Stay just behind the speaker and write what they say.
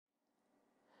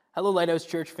Hello, Lighthouse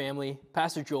Church family.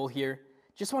 Pastor Joel here.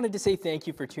 Just wanted to say thank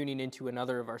you for tuning into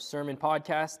another of our sermon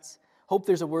podcasts. Hope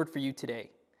there's a word for you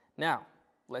today. Now,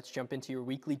 let's jump into your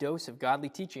weekly dose of godly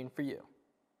teaching for you.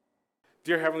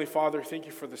 Dear Heavenly Father, thank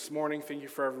you for this morning. Thank you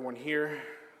for everyone here.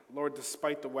 Lord,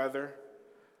 despite the weather,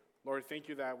 Lord, thank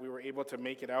you that we were able to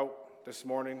make it out this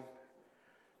morning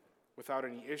without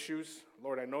any issues.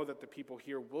 Lord, I know that the people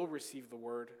here will receive the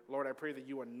word. Lord, I pray that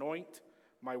you anoint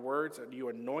my words, that you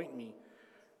anoint me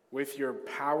with your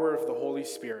power of the Holy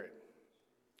Spirit.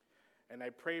 And I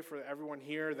pray for everyone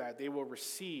here that they will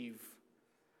receive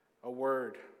a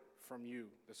word from you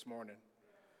this morning.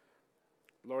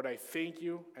 Lord, I thank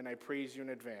you and I praise you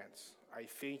in advance. I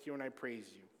thank you and I praise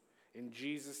you. In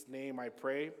Jesus' name I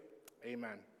pray,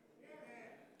 amen.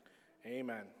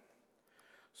 Amen.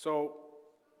 So,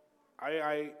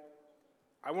 I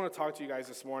want to talk to you guys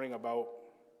this morning about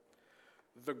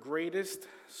the greatest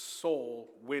soul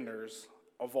winners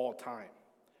of all time.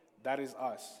 That is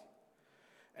us.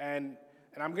 And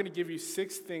I'm going to give you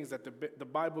 6 things that the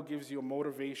Bible gives you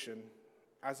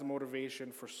as a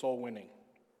motivation for soul winning.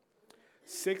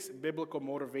 6 biblical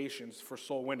motivations for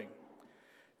soul winning.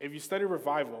 If you study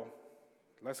revival,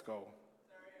 let's go.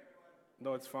 Sorry, everyone.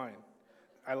 No, it's fine.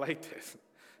 I like this.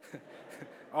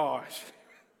 Oh,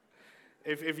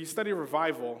 if you study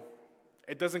revival,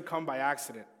 it doesn't come by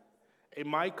accident. It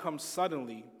might come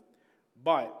suddenly,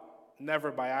 but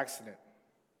never by accident.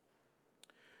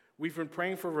 We've been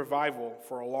praying for revival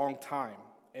for a long time,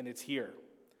 and it's here.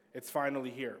 It's finally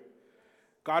here.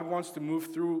 God wants to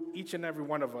move through each and every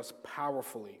one of us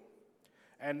powerfully.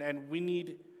 And we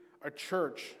need a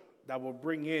church that will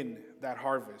bring in that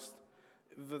harvest.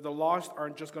 The lost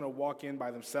aren't just going to walk in by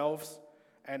themselves,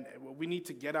 and we need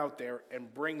to get out there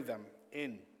and bring them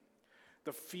in.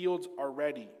 The fields are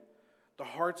ready. The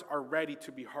hearts are ready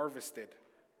to be harvested.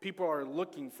 People are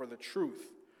looking for the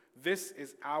truth. This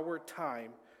is our time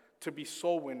to be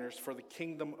soul winners for the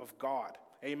kingdom of God.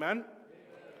 Amen?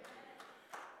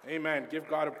 Amen. Give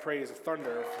God a praise, a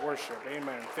thunder of worship.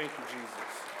 Amen. Thank you, Jesus.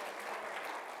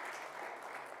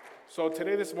 So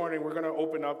this morning, we're going to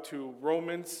open up to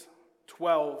Romans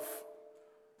 12,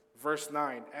 verse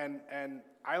 9. And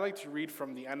I like to read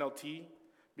from the NLT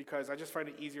because I just find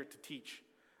it easier to teach.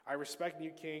 I respect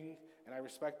New King, and I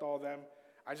respect all of them.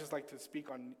 I just like to speak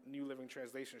on New Living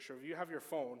Translation. So if you have your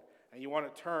phone and you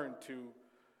want to turn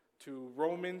to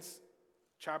Romans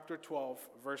chapter 12,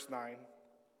 verse 9,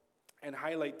 and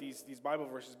highlight these Bible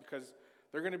verses because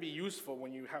they're going to be useful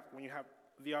when you have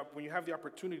the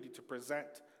opportunity to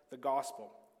present the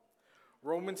gospel.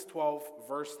 Romans 12,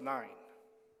 verse 9.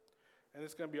 And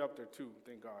it's going to be up there too,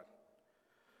 thank God.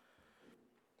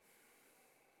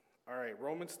 All right,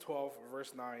 Romans 12,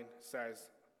 verse 9 says,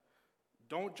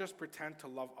 "Don't just pretend to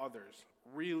love others,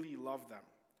 really love them.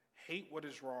 Hate what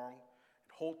is wrong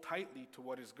and hold tightly to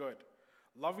what is good.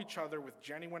 Love each other with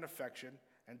genuine affection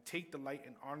and take delight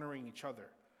in honoring each other.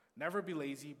 Never be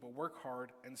lazy, but work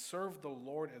hard and serve the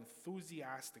Lord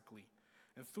enthusiastically."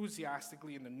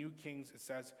 Enthusiastically in the New Kings, it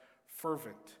says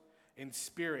fervent, in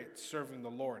spirit serving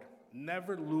the Lord.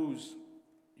 Never lose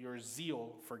your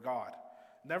zeal for God.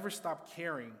 Never stop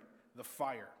carrying the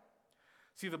fire.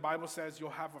 See, the Bible says you'll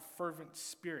have a fervent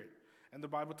spirit, and the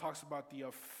Bible talks about the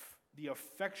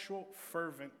effectual,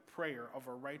 fervent prayer of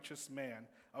a righteous man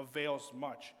avails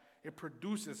much. It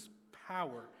produces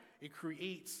power. It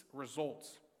creates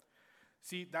results.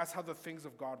 See, that's how the things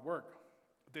of God work.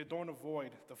 They don't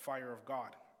avoid the fire of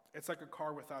God. It's like a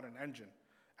car without an engine.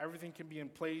 Everything can be in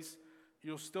place.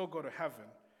 You'll still go to heaven,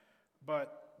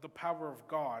 but the power of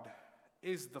God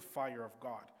is the fire of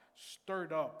God,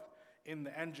 stirred up in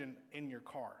the engine in your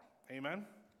car. Amen?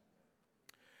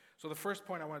 So the first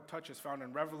point I want to touch is found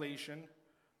in Revelation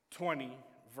 20,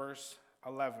 verse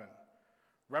 11.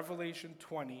 Revelation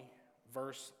 20,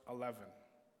 verse 11.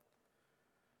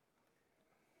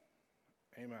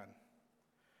 Amen.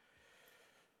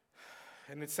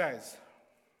 And it says,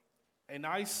 "And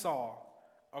I saw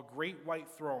a great white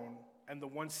throne and the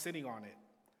one sitting on it.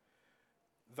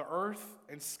 The earth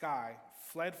and sky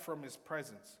fled from his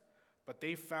presence, but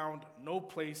they found no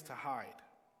place to hide.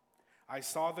 I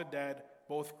saw the dead,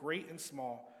 both great and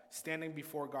small, standing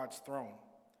before God's throne.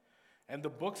 And the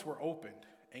books were opened,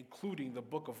 including the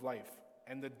book of life.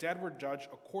 And the dead were judged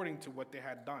according to what they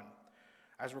had done,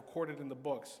 as recorded in the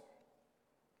books.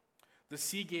 The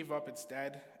sea gave up its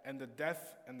dead, and the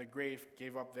death and the grave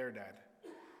gave up their dead.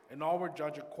 And all were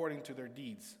judged according to their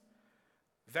deeds.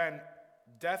 Then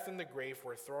death and the grave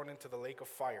were thrown into the lake of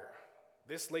fire.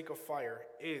 This lake of fire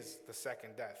is the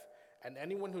second death. And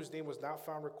anyone whose name was not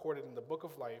found recorded in the book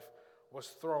of life was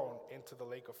thrown into the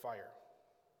lake of fire."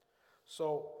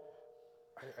 So,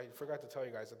 I forgot to tell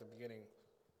you guys at the beginning,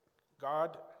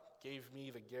 God gave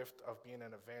me the gift of being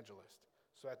an evangelist.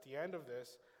 So at the end of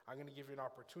this, I'm going to give you an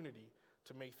opportunity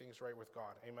to make things right with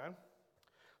God. Amen?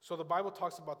 So the Bible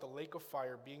talks about the lake of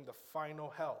fire being the final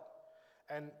hell.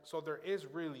 And so there is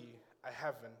really a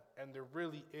heaven, and there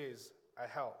really is a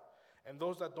hell. And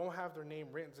those that don't have their name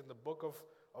written in the book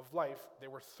of life, they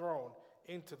were thrown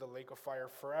into the lake of fire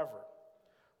forever.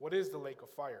 What is the lake of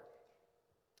fire?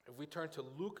 If we turn to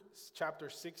Luke chapter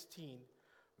 16,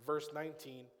 verse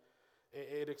 19,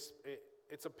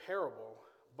 it's a parable,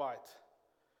 but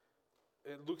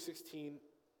in Luke 16,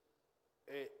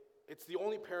 it's the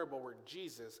only parable where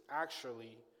Jesus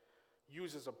actually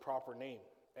uses a proper name.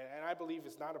 And I believe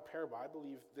it's not a parable. I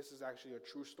believe this is actually a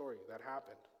true story that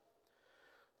happened.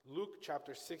 Luke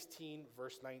chapter 16,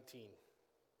 verse 19.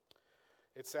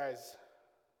 It says,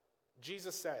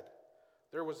 Jesus said,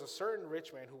 "There was a certain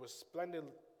rich man who was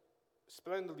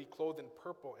splendidly clothed in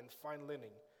purple and fine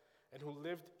linen, and who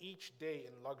lived each day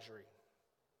in luxury.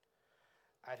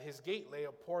 At his gate lay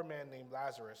a poor man named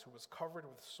Lazarus, who was covered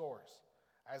with sores.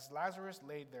 As Lazarus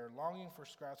lay there longing for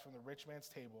scraps from the rich man's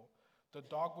table, the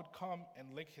dog would come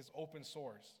and lick his open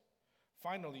sores.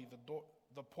 Finally,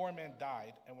 the poor man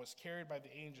died and was carried by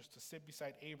the angels to sit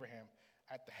beside Abraham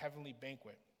at the heavenly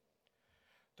banquet.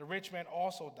 The rich man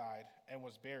also died and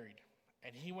was buried,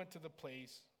 and he went to the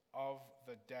place of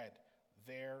the dead,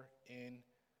 there in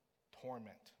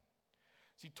torment."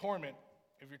 See, torment,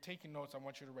 if you're taking notes, I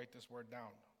want you to write this word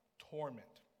down.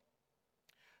 Torment.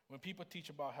 When people teach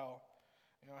about hell,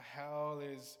 hell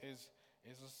is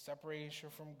a separation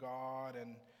from God,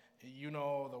 and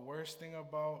the worst thing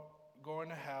about going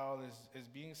to hell is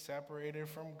being separated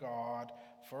from God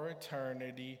for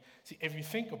eternity. See, if you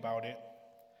think about it,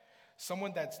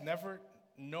 someone that's never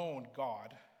known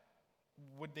God,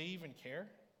 would they even care?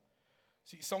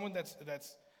 See, someone that's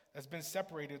been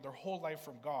separated their whole life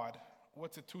from God,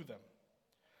 what's it to them?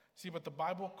 See, but the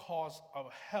Bible calls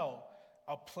of hell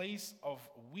a place of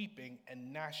weeping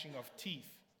and gnashing of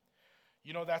teeth.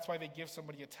 That's why they give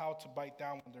somebody a towel to bite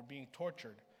down when they're being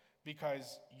tortured,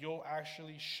 because you'll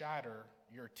actually shatter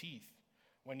your teeth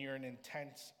when you're in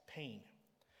intense pain.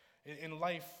 In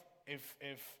life,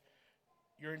 if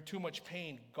you're in too much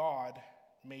pain, God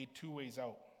made two ways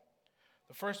out.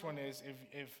 The first one is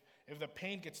if the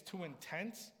pain gets too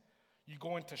intense, you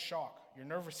go into shock. Your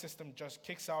nervous system just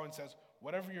kicks out and says,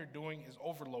 whatever you're doing is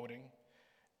overloading,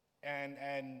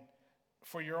 and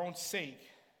for your own sake,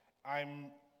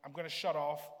 I'm going to shut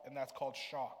off, and that's called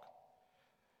shock.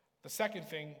 The second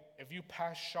thing, if you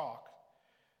pass shock,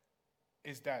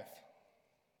 is death.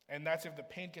 And that's if the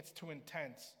pain gets too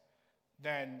intense,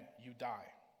 then you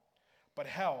die. But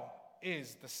hell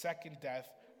is the second death.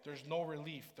 There's no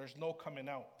relief. There's no coming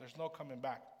out. There's no coming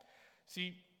back.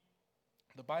 See,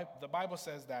 the Bible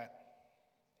says that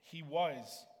he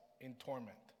was in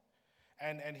torment.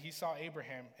 And he saw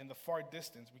Abraham in the far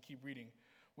distance, we keep reading,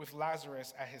 with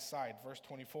Lazarus at his side. Verse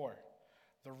 24.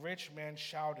 The rich man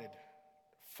shouted,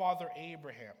 "Father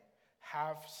Abraham,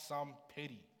 have some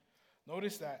pity."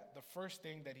 Notice that the first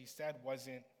thing that he said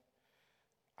wasn't,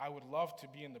 "I would love to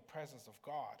be in the presence of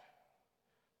God."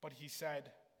 But he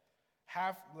said,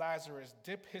 "Have Lazarus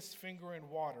dip his finger in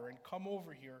water and come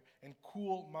over here and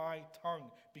cool my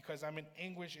tongue, because I'm in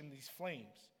anguish in these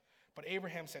flames." But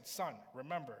Abraham said, "Son,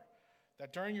 remember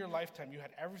that during your lifetime you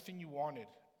had everything you wanted,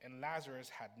 and Lazarus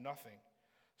had nothing.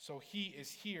 So he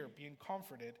is here being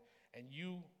comforted, and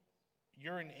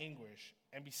you're in anguish.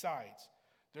 And besides,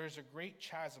 there is a great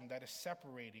chasm that is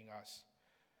separating us.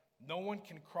 No one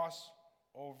can cross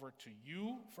over to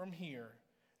you from here,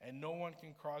 and no one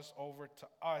can cross over to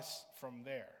us from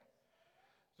there."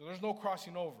 So there's no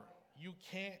crossing over. You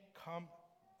can't come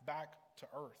back to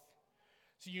earth.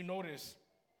 So you notice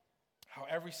how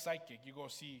every psychic you go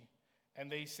see,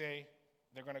 and they say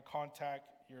they're going to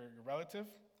contact your relative,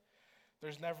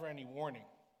 there's never any warning.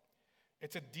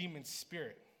 It's a demon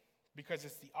spirit, because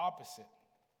it's the opposite.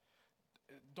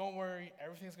 Don't worry,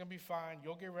 everything's going to be fine.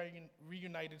 You'll get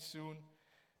reunited soon.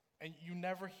 And you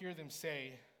never hear them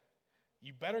say,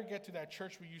 "You better get to that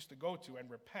church we used to go to and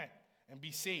repent and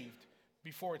be saved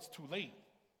before it's too late."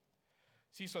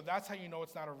 See, so that's how you know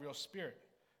it's not a real spirit.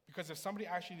 Because if somebody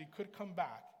actually could come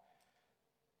back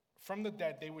from the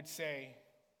dead, they would say,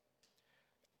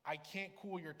 "I can't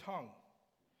cool your tongue."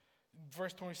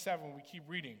 Verse 27, we keep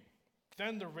reading.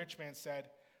 Then the rich man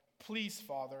said, "Please,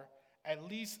 Father, at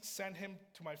least send him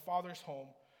to my father's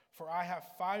home, for I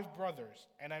have 5 brothers,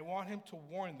 and I want him to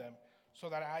warn them so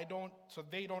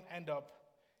they don't end up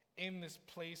in this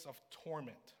place of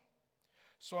torment."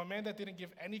 So a man that didn't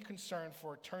give any concern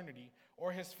for eternity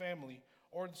or his family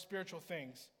or the spiritual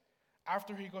things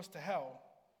after he goes to hell,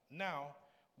 now,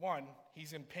 one,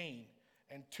 he's in pain,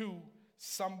 and two,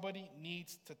 somebody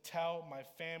needs to tell my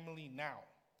family now.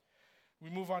 We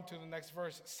move on to the next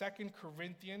verse, 2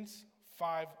 Corinthians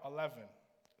 5:11.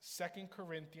 2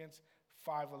 Corinthians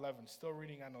 5:11, still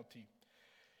reading NLT.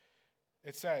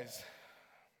 It says,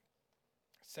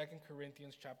 2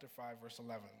 Corinthians chapter 5, verse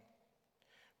 11.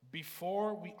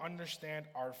 Before we understand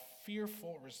our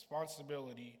fearful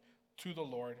responsibility to the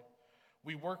Lord,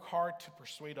 we work hard to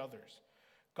persuade others.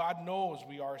 God knows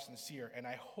we are sincere, and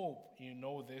I hope you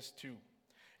know this too.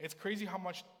 It's crazy how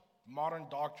much modern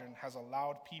doctrine has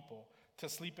allowed people to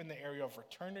sleep in the area of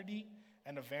fraternity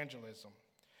and evangelism.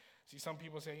 See, some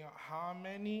people say, how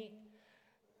many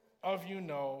of you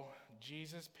know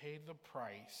Jesus paid the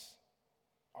price?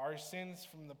 Our sins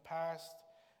from the past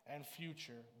and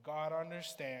future, God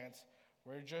understands.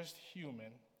 We're just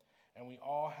human, and we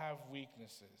all have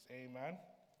weaknesses. Amen?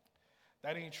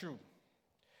 That ain't true.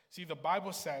 See, the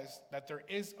Bible says that there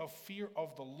is a fear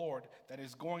of the Lord that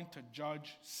is going to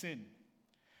judge sin.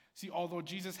 See, although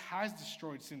Jesus has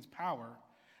destroyed sin's power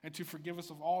and to forgive us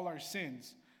of all our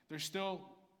sins, there's still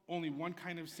only one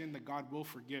kind of sin that God will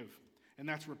forgive, and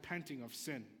that's repenting of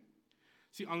sin.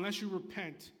 See, unless you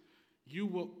repent, you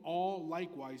will all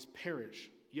likewise perish.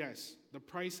 Yes, the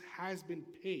price has been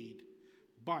paid,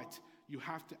 but you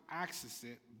have to access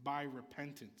it by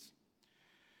repentance.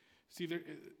 See,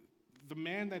 the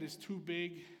man that is too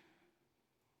big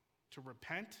to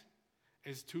repent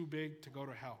is too big to go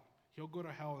to hell. He'll go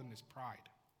to hell in his pride.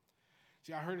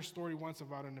 See, I heard a story once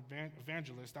about an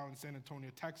evangelist out in San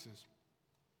Antonio, Texas.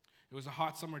 It was a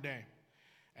hot summer day,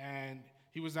 and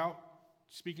he was out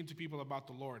speaking to people about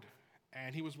the Lord,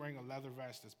 and he was wearing a leather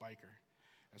vest, this biker.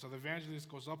 And so the evangelist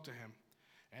goes up to him,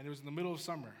 and it was in the middle of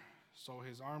summer, so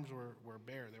his arms were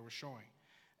bare, they were showing.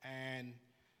 And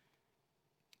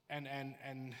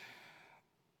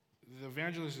the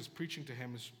evangelist is preaching to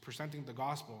him, is presenting the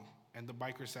gospel, and the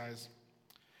biker says,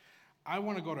 I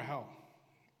want to go to hell.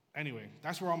 Anyway,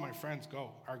 that's where all my friends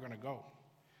are going to go.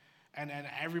 And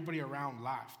everybody around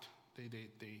laughed.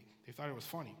 They thought it was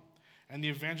funny. And the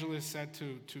evangelist said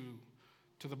to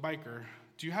the biker,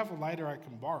 do you have a lighter I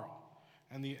can borrow?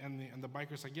 And the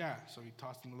biker's like, yeah. So he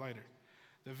tossed him the lighter.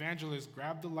 The evangelist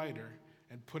grabbed the lighter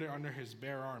and put it under his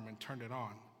bare arm and turned it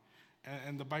on.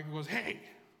 And the biker goes, hey,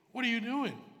 what are you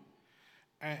doing?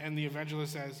 And the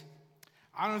evangelist says,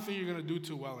 I don't think you're going to do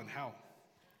too well in hell.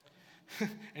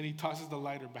 And he tosses the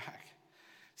lighter back.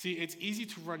 See, it's easy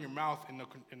to run your mouth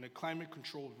in a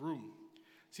climate-controlled room.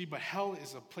 See, but hell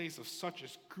is a place of such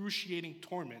excruciating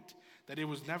torment that it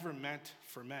was never meant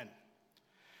for men.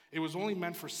 It was only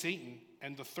meant for Satan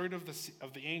and the third of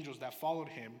the angels that followed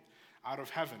him out of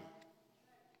heaven.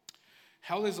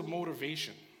 Hell is a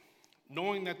motivation.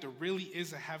 Knowing that there really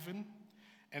is a heaven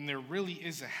and there really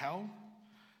is a hell,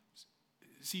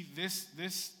 see,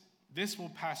 this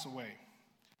will pass away.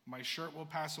 My shirt will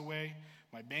pass away.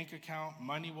 My bank account,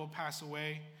 money will pass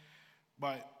away.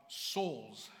 But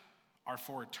souls are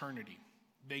for eternity.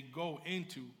 They go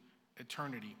into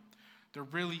eternity. There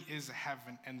really is a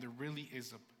heaven and there really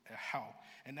is a hell.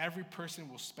 And every person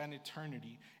will spend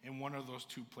eternity in one of those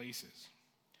two places.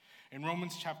 In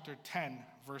Romans chapter 10,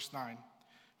 verse 9,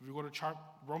 if you go to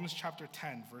Romans chapter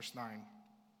 10, verse 9,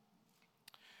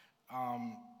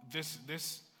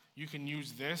 you can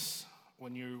use this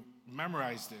when you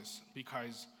memorize this,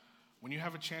 because when you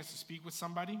have a chance to speak with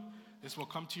somebody, this will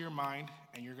come to your mind,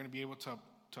 and you're going to be able to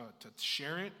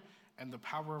share it, and the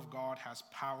power of God has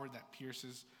power that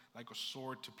pierces like a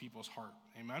sword to people's heart.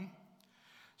 Amen?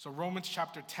 So Romans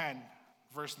chapter 10,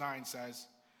 verse 9 says,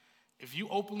 if you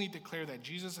openly declare that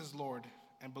Jesus is Lord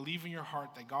and believe in your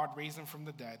heart that God raised him from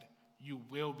the dead, you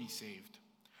will be saved.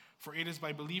 For it is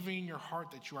by believing in your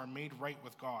heart that you are made right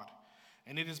with God,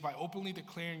 and it is by openly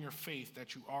declaring your faith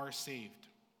that you are saved.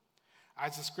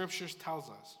 As the scriptures tells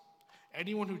us,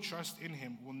 anyone who trusts in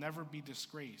him will never be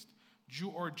disgraced. Jew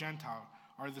or Gentile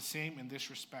are the same in this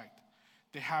respect.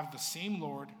 They have the same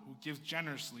Lord who gives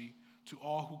generously to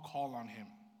all who call on him.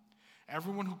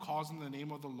 Everyone who calls in the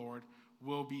name of the Lord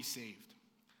will be saved.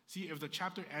 See, if the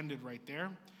chapter ended right there,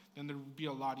 then it would be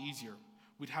a lot easier.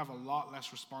 We'd have a lot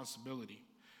less responsibility.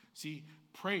 See,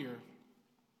 prayer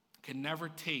can never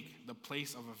take the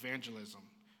place of evangelism.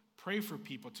 Pray for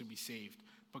people to be saved,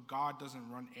 but God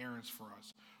doesn't run errands for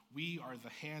us. We are the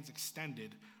hands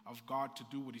extended of God to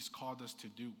do what he's called us to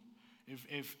do.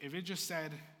 If it just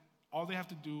said all they have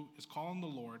to do is call on the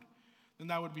Lord, then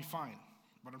that would be fine.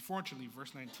 But unfortunately,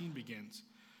 verse 19 begins.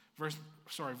 Verse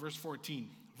 14.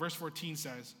 Verse 14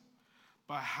 says,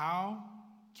 but how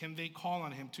can they call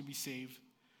on him to be saved?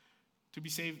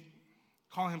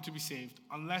 calling him to be saved,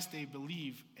 unless they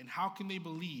believe. And how can they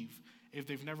believe if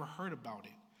they've never heard about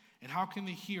it? And how can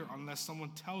they hear unless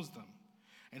someone tells them?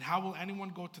 And how will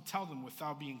anyone go to tell them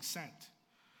without being sent?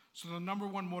 So the number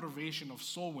one motivation of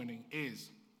soul winning is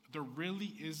there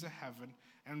really is a heaven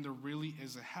and there really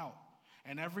is a hell.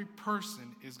 And every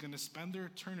person is going to spend their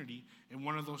eternity in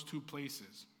one of those two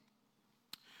places.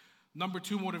 Number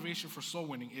two motivation for soul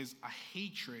winning is a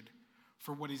hatred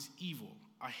for what is evil,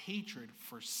 a hatred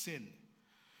for sin.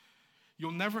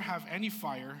 You'll never have any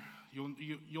fire,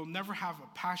 you'll never have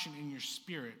a passion in your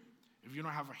spirit if you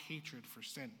don't have a hatred for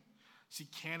sin. See,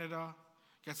 Canada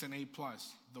gets an A+.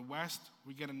 The West,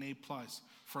 we get an A+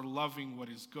 for loving what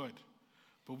is good.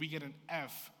 But we get an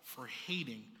F for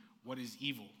hating what is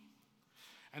evil.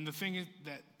 And the thing is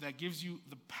that gives you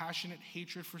the passionate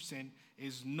hatred for sin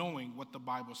is knowing what the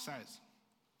Bible says.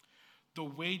 The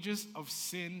wages of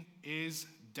sin is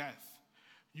death.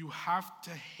 You have to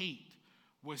hate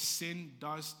what sin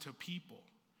does to people.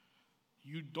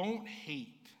 You don't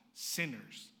hate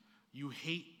sinners. You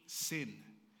hate sin.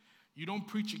 You don't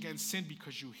preach against sin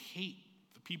because you hate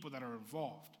the people that are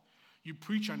involved. You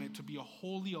preach on it to be a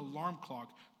holy alarm clock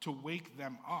to wake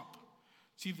them up.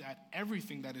 See that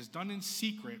everything that is done in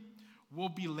secret will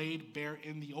be laid bare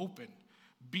in the open.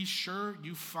 Be sure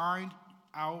you find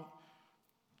out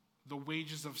the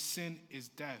wages of sin is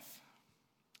death.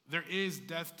 There is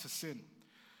death to sin.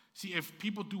 See, if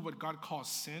people do what God calls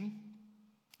sin,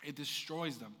 it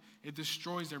destroys them. It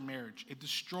destroys their marriage. It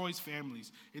destroys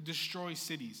families. It destroys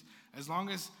cities. As long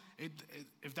as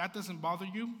if that doesn't bother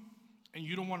you, and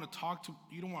you don't want to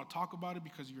talk about it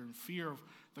because you're in fear of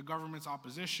the government's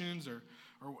oppositions or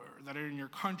that are in your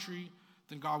country,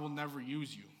 then God will never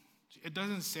use you. It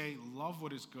doesn't say love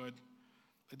what is good.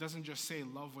 It doesn't just say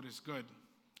love what is good.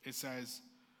 It says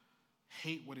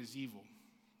hate what is evil.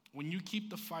 When you keep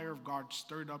the fire of God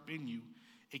stirred up in you,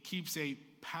 it keeps a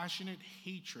passionate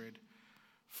hatred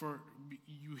for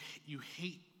you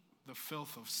hate the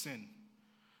filth of sin.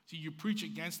 See, you preach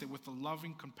against it with a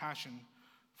loving compassion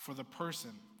for the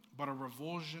person, but a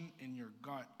revulsion in your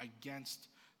gut against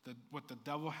what the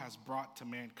devil has brought to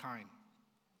mankind.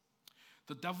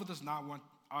 The devil does not want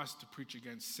us to preach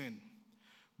against sin,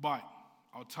 but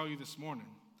I'll tell you this morning,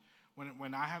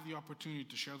 when I have the opportunity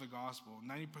to share the gospel,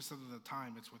 90% of the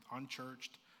time it's with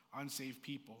unchurched, unsaved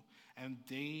people, and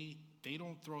they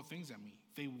don't throw things at me.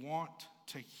 They want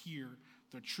to hear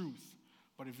the truth.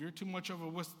 But if you're too much of a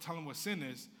wuss to tell them what sin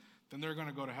is, then they're going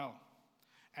to go to hell.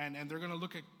 And they're going to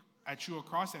look at you,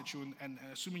 across at you, and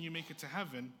assuming you make it to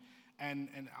heaven, and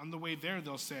on the way there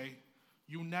they'll say,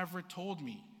 you never told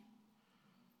me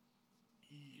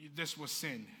this was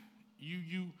sin.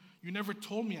 You never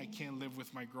told me I can't live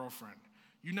with my girlfriend.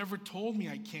 You never told me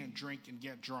I can't drink and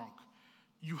get drunk.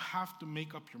 You have to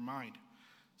make up your mind.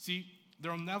 See,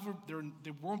 there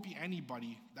won't be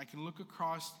anybody that can look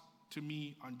across to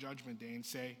me on Judgment Day and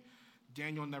say,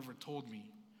 Daniel never told me.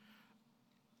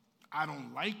 I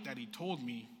don't like that he told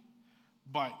me,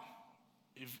 but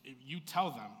if you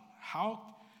tell them,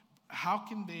 how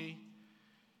can they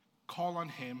call on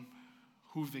him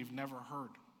who they've never heard?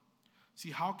 See,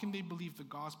 how can they believe the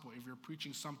gospel if you're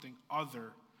preaching something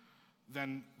other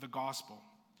than the gospel?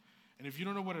 And if you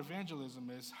don't know what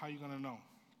evangelism is, how are you going to know?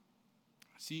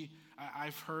 See,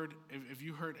 I've heard,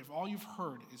 if all you've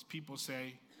heard is people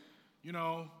say,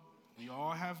 we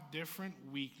all have different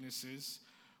weaknesses.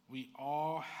 We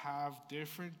all have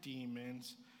different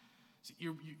demons. See,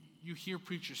 you hear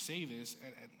preachers say this,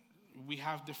 and we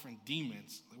have different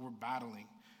demons that we're battling.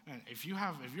 And if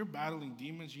you're battling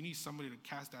demons, you need somebody to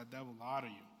cast that devil out of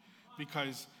you.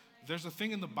 Because there's a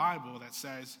thing in the Bible that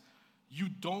says you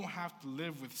don't have to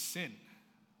live with sin.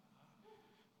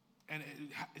 And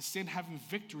sin having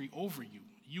victory over you.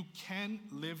 You can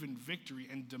live in victory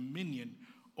and dominion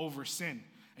over sin.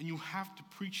 And you have to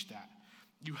preach that.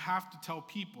 You have to tell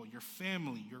people, your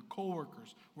family, your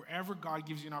coworkers, wherever God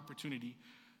gives you an opportunity,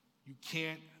 you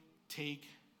can't take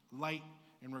light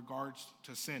in regards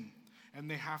to sin. And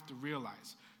they have to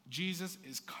realize Jesus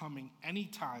is coming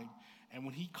anytime. And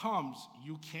when he comes,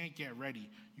 you can't get ready.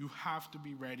 You have to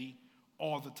be ready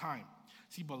all the time.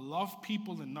 See, but love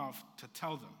people enough to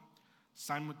tell them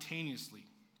simultaneously.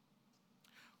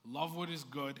 Love what is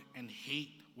good and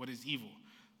hate what is evil.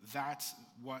 That's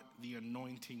what the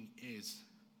anointing is.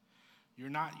 You're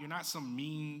not some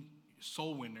mean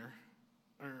soul winner,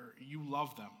 or you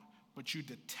love them, but you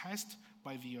detest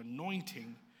by the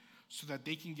anointing so that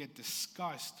they can get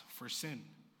disgust for sin.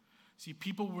 See,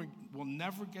 people will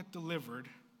never get delivered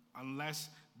unless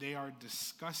they are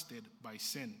disgusted by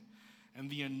sin. And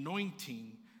the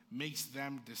anointing makes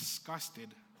them disgusted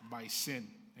by sin.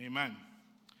 Amen.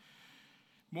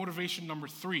 Motivation number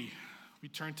 3, we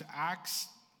turn to Acts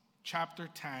chapter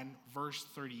 10, verse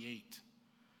 38.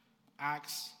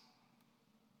 Acts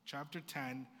chapter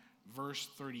 10, verse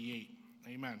 38.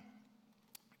 Amen.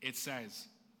 It says,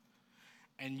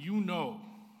 "And you know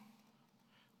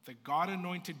that God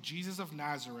anointed Jesus of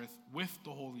Nazareth with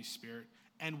the Holy Spirit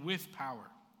and with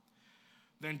power.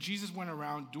 Then Jesus went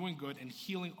around doing good and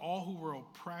healing all who were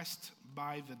oppressed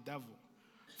by the devil,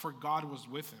 for God was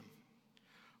with him."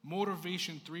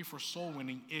 Motivation 3 for soul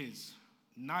winning is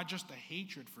not just a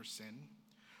hatred for sin,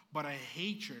 but a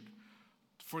hatred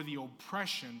for the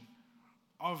oppression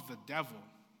of the devil.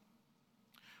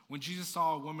 When Jesus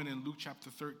saw a woman in Luke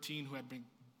chapter 13 who had been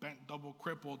bent double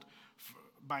crippled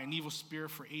by an evil spirit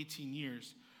for 18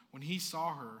 years, when he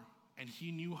saw her and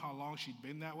he knew how long she'd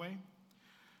been that way,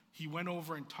 he went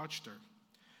over and touched her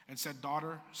and said,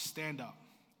 "Daughter, stand up."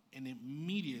 And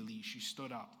immediately she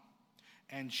stood up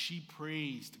and she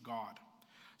praised God.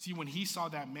 See, when he saw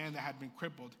that man that had been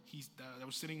crippled, that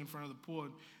was sitting in front of the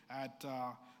pool at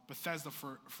Bethesda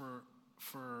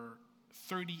for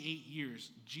 38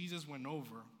 years, Jesus went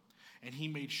over and he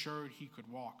made sure he could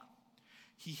walk.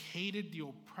 He hated the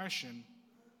oppression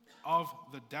of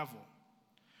the devil.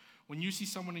 When you see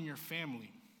someone in your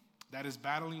family that is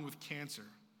battling with cancer,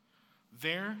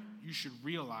 there you should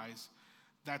realize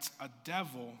that's a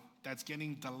devil that's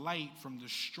getting delight from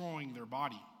destroying their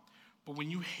body. But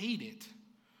when you hate it,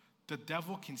 the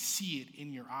devil can see it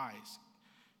in your eyes.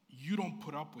 You don't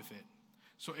put up with it.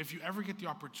 So if you ever get the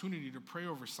opportunity to pray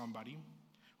over somebody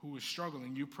who is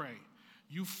struggling, you pray.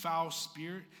 "You foul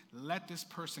spirit, let this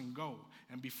person go."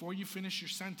 And before you finish your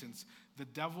sentence,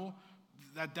 that devil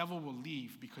will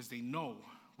leave, because they know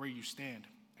where you stand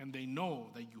and they know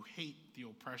that you hate the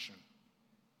oppression.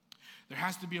 There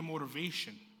has to be a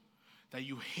motivation that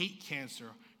you hate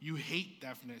cancer, you hate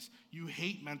deafness, you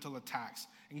hate mental attacks,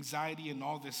 anxiety, and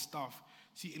all this stuff.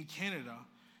 See, in Canada,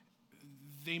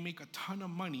 they make a ton of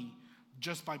money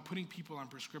just by putting people on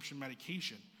prescription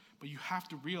medication. But you have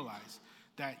to realize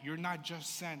that you're not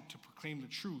just sent to proclaim the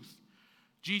truth.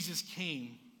 Jesus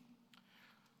came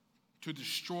to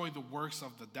destroy the works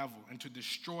of the devil and to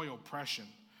destroy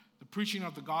oppression. The preaching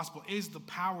of the gospel is the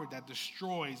power that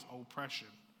destroys oppression.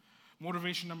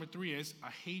 Motivation number 3 is a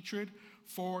hatred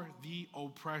for the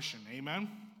oppression.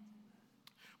 Amen?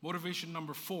 Motivation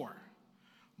number 4,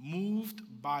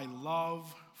 moved by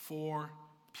love for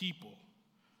people.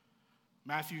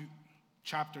 Matthew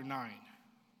chapter 9,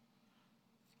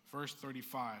 verse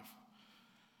 35.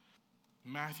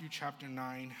 Matthew chapter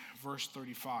 9, verse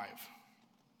 35.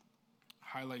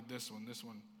 Highlight this one. This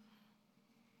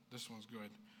one's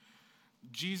good.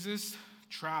 Jesus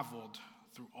traveled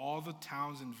through all the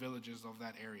towns and villages of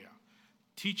that area,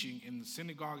 teaching in the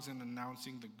synagogues and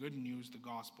announcing the good news, the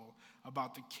gospel,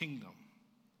 about the kingdom.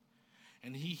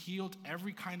 And he healed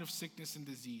every kind of sickness and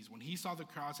disease. When he saw the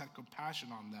crowds had compassion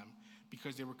on them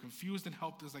because they were confused and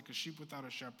helpless like a sheep without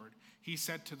a shepherd, he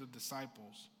said to the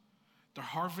disciples, "The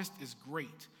harvest is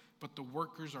great, but the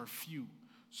workers are few.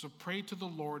 So pray to the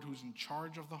Lord who's in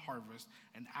charge of the harvest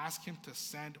and ask him to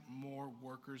send more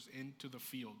workers into the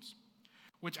fields."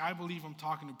 Which I believe I'm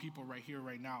talking to people right here,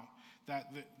 right now,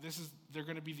 that they're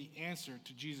going to be the answer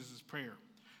to Jesus' prayer.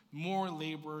 More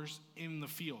laborers in the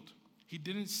field. He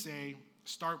didn't say,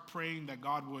 start praying that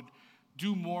God would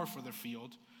do more for the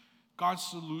field. God's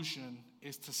solution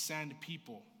is to send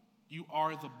people. You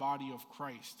are the body of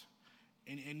Christ.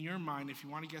 And in your mind, if you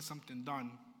want to get something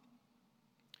done,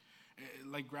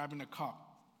 like grabbing a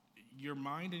cup, your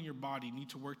mind and your body need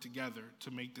to work together to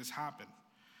make this happen.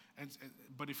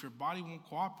 But if your body won't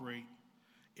cooperate,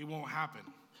 it won't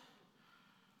happen.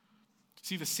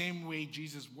 See, the same way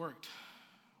Jesus worked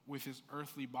with his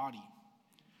earthly body.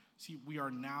 See, we are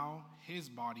now his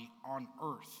body on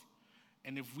earth.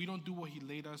 And if we don't do what he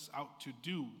laid us out to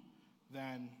do,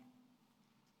 then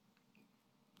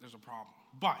there's a problem.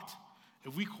 But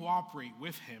if we cooperate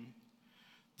with him,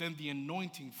 then the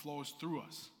anointing flows through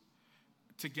us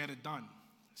to get it done.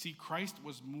 See, Christ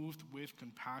was moved with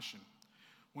compassion.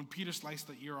 When Peter sliced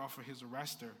the ear off of his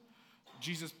arrestor,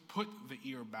 Jesus put the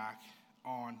ear back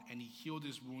on and he healed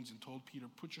his wounds and told Peter,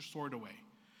 "Put your sword away."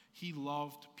 He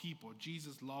loved people.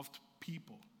 Jesus loved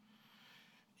people.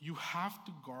 You have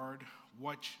to guard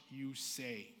what you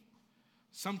say.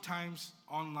 Sometimes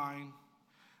online,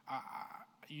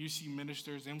 you see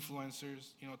ministers,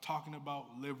 influencers, talking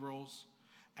about liberals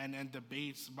and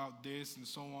debates about this and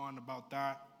so on, about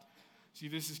that. See,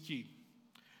 this is key.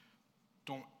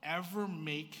 Don't ever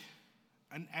make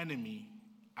an enemy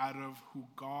out of who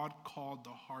God called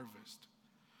the harvest.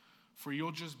 For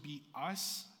you'll just be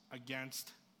us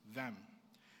against them.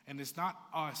 And it's not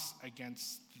us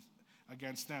against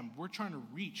against them. We're trying to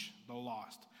reach the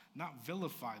lost, not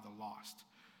vilify the lost.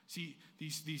 See,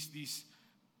 these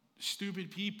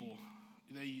stupid people,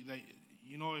 they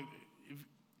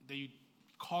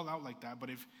call out like that, but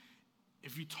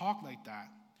if you talk like that,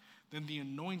 then the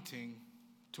anointing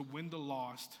to win the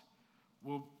lost,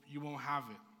 you won't have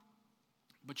it.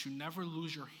 But you never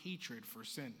lose your hatred for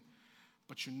sin.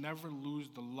 But you never lose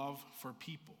the love for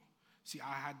people. See,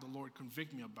 I had the Lord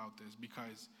convict me about this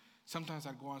because sometimes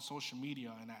I'd go on social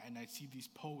media and I'd see these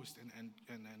posts and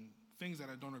things that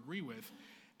I don't agree with,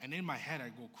 and in my head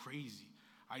I'd go crazy.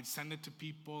 I'd send it to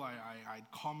people, I'd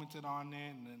commented on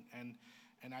it,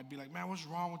 and I'd be like, man, what's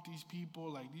wrong with these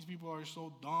people? Like, these people are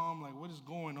so dumb. Like, what is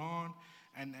going on?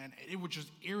 And it would just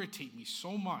irritate me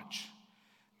so much.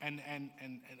 And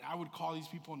I would call these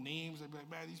people names. I'd be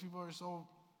like, man, these people are so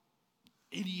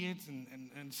idiots.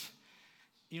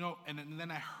 And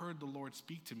then I heard the Lord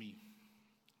speak to me.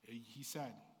 He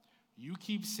said, you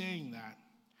keep saying that,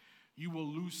 you will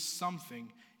lose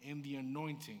something in the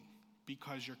anointing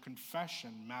because your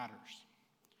confession matters.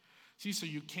 See, so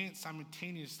you can't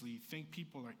simultaneously think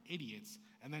people are idiots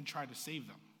and then try to save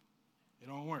them. It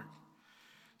don't work.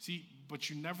 See, but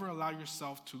you never allow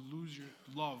yourself to lose your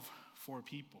love for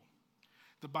people.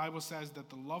 The Bible says that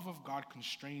the love of God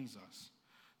constrains us.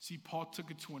 See, Paul took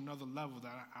it to another level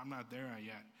that I'm not there at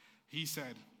yet. He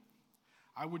said,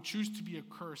 I would choose to be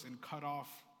accursed and cut off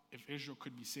if Israel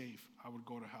could be saved. I would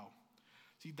go to hell.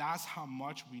 See, that's how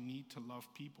much we need to love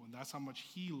people, and that's how much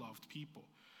he loved people.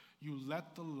 You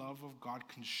let the love of God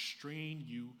constrain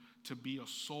you to be a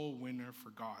soul winner for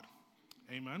God.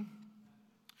 Amen?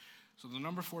 So the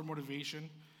number 4 motivation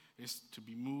is to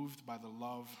be moved by the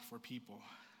love for people.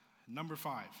 Number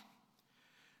 5,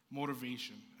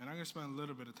 motivation. And I'm going to spend a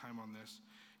little bit of time on this.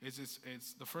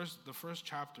 It's the first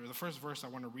chapter, the first verse I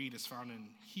want to read is found in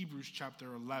Hebrews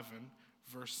chapter 11,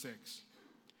 verse 6.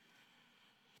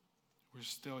 We're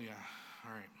still, all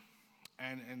right.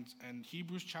 And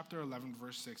Hebrews chapter 11,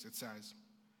 verse 6, it says,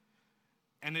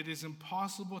 and it is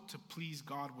impossible to please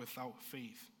God without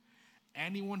faith.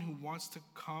 Anyone who wants to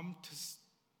come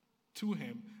to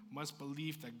him must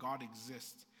believe that God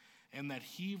exists and that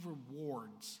he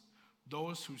rewards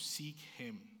those who seek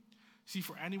him. See,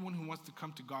 for anyone who wants to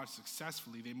come to God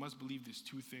successfully, they must believe these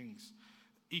 2 things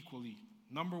equally.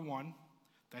 Number 1,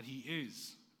 that he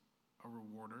is a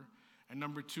rewarder. And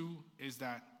number 2 is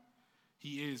that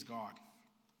he is God.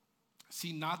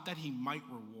 See, not that he might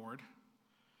reward.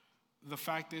 The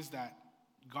fact is that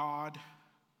God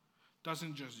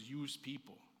doesn't just use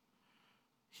people.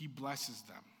 He blesses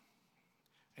them.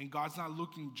 And God's not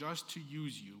looking just to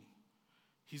use you.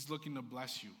 He's looking to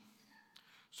bless you.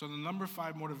 So the number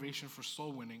 5 motivation for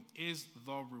soul winning is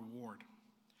the reward.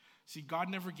 See, God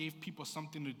never gave people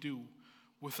something to do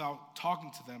without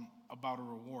talking to them about a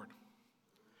reward.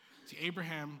 See,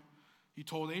 he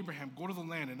told Abraham, go to the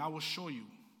land and I will show you.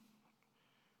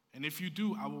 And if you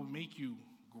do, I will make you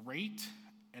great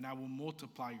and I will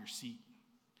multiply your seed.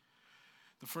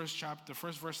 The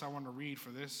first verse I want to read for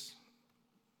this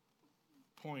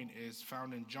point is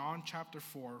found in John chapter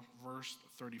 4, verse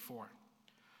 34.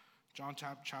 John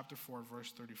chapter 4,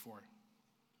 verse 34.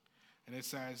 And it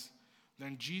says,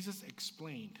 then Jesus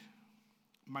explained,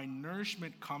 my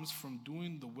nourishment comes from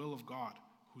doing the will of God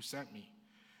who sent me,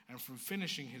 and from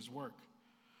finishing his work.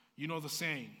 You know the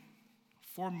saying,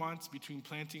 4 months between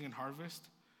planting and harvest,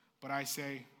 but I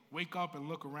say, wake up and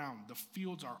look around. The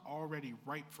fields are already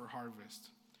ripe for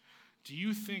harvest. Do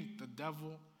you think the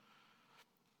devil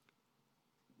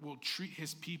will treat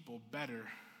his people better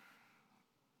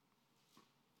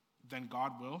than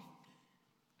God will?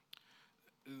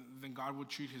 Than God would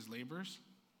treat his laborers?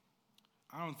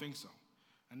 I don't think so.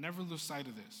 And never lose sight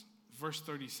of this. Verse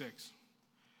 36.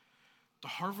 The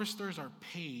harvesters are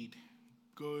paid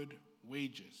good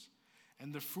wages,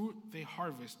 and the fruit they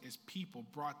harvest is people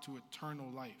brought to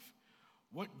eternal life.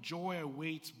 What joy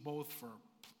awaits both for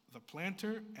the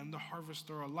planter and the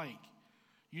harvester alike.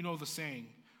 You know the saying,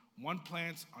 one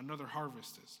plants, another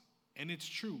harvests. And it's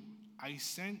true. I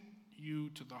sent you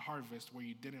to the harvest where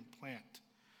you didn't plant.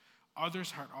 Others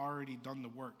had already done the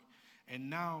work, and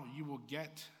now you will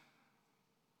get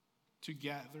to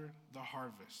gather the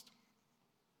harvest.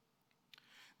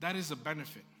 That is a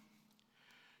benefit.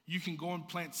 You can go and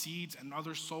plant seeds, and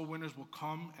other soul winners will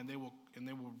come, and they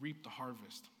will reap the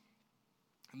harvest.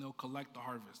 And they'll collect the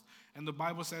harvest. And the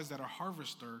Bible says that a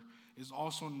harvester is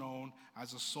also known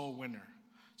as a soul winner.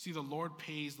 See, the Lord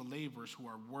pays the laborers who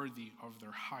are worthy of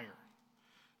their hire.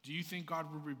 Do you think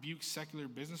God would rebuke secular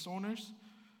business owners?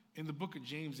 In the book of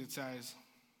James, it says,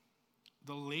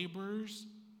 the laborers'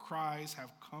 cries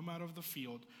have come out of the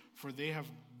field, for they have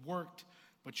worked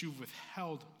but you've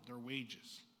withheld their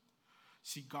wages.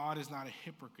 See, God is not a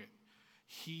hypocrite.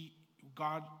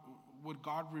 Would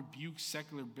God rebuke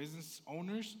secular business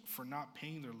owners for not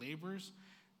paying their laborers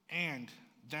and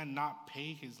then not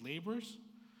pay his laborers?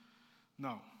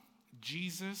 No.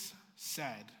 Jesus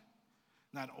said,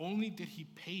 not only did he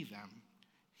pay them,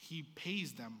 he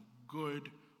pays them good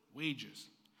wages.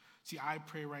 See, I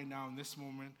pray right now in this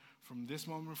moment, from this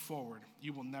moment forward,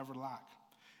 you will never lack.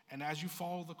 And as you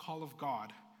follow the call of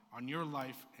God on your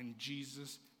life in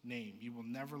Jesus' name, you will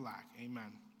never lack.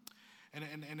 Amen.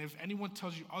 And if anyone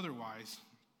tells you otherwise,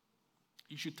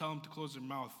 you should tell them to close their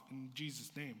mouth in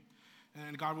Jesus' name.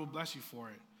 And God will bless you for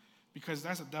it, because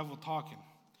that's the devil talking.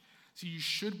 See, you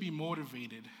should be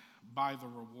motivated by the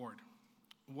reward.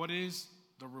 What is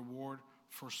the reward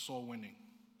for soul winning?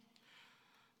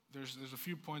 There's a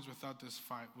few points without this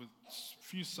fight, with a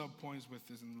few sub-points with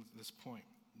this point.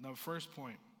 Now, first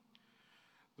point,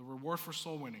 the reward for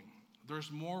soul winning. There's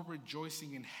more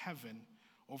rejoicing in heaven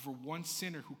over one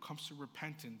sinner who comes to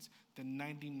repentance than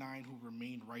 99 who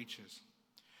remain righteous.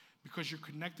 Because you're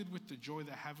connected with the joy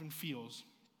that heaven feels,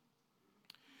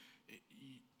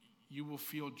 you will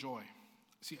feel joy.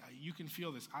 See, you can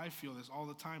feel this. I feel this all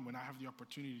the time when I have the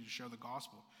opportunity to share the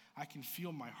gospel. I can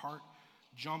feel my heart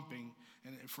jumping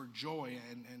and for joy,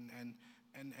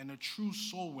 and a true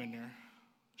soul winner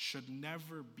should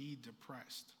never be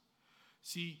depressed.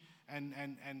 See, and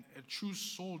a true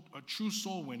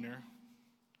soul winner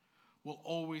will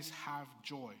always have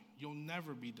joy. You'll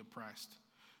never be depressed,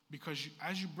 because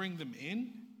as you bring them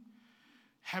in,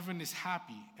 heaven is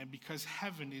happy, and because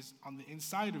heaven is on the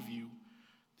inside of you,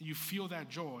 you feel that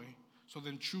joy. So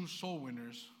then true soul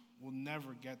winners will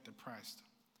never get depressed.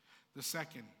 The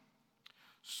second,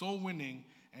 soul winning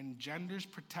engenders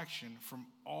protection from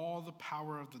all the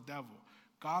power of the devil.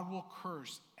 God will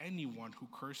curse anyone who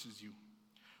curses you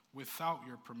without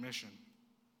your permission.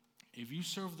 If you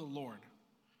serve the Lord,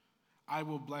 I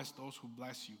will bless those who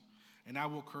bless you, and I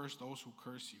will curse those who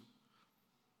curse you.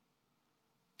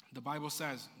 The Bible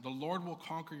says, the Lord will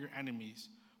conquer your enemies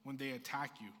when they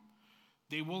attack you.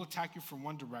 They will attack you from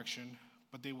one direction,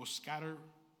 but they will scatter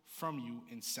from you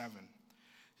in 7.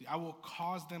 I will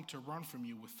cause them to run from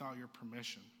you without your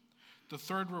permission. The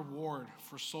third reward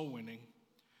for soul winning,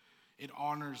 it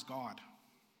honors God.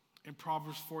 In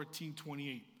Proverbs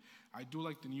 14:28, I do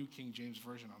like the New King James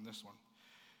Version on this one.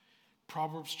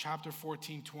 Proverbs chapter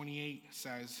 14:28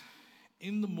 says,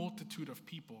 in the multitude of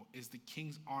people is the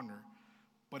king's honor,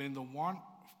 but in the want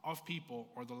of people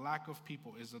or the lack of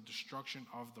people is the destruction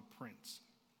of the prince.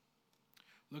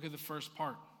 Look at the first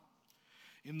part.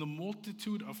 In the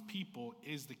multitude of people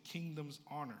is the kingdom's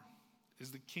honor,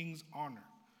 is the king's honor.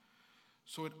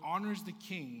 So it honors the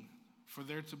king for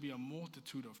there to be a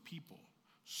multitude of people.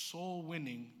 Soul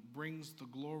winning brings the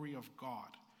glory of God.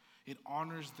 It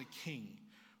honors the king,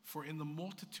 for in the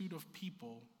multitude of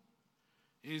people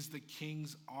is the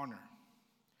king's honor.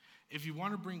 If you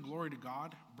want to bring glory to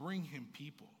God, bring him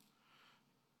people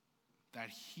that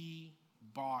he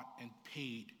bought and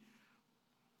paid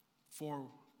for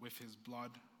with his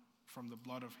blood, from the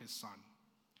blood of his son.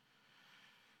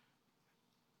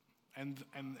 And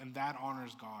that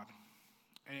honors God.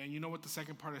 And you know what the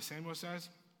second part of Samuel says?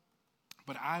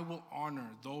 But I will honor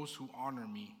those who honor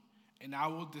me, and I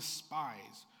will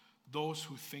despise those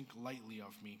who think lightly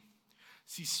of me.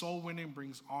 See, soul winning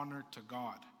brings honor to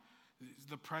God.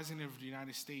 The President of the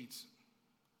United States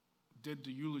did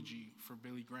the eulogy for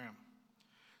Billy Graham.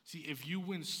 See, if you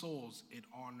win souls, it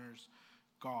honors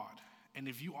God. And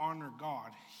if you honor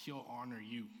God, he'll honor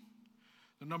you.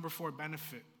 The number 4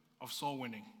 benefit of soul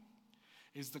winning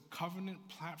is the covenant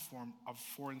platform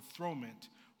for enthronement,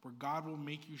 where God will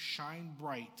make you shine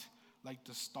bright like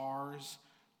the stars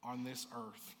on this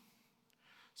earth.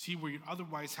 See, where you'd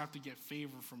otherwise have to get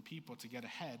favor from people to get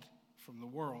ahead from the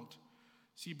world.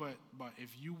 See, but if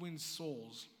you win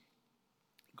souls,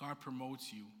 God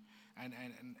promotes you and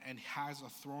has a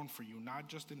throne for you, not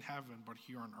just in heaven, but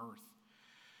here on earth.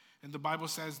 And the Bible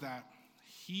says that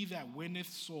he that winneth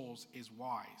souls is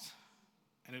wise.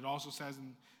 And it also says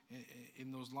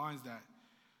in those lines that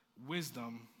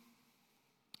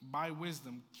by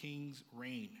wisdom kings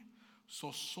reign.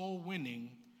 So soul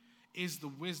winning is the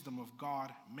wisdom of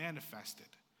God manifested.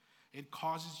 It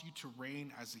causes you to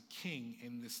reign as a king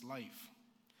in this life.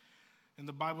 And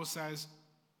the Bible says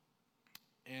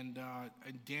in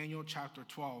Daniel chapter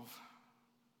 12,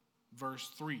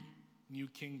 verse 3, New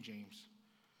King James,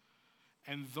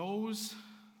 and those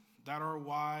that are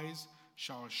wise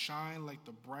shall shine like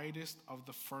the brightest of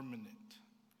the firmament.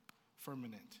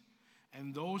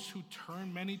 And those who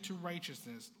turn many to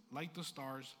righteousness like the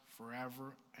stars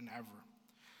forever and ever.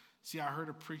 See, I heard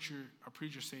a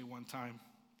preacher say one time,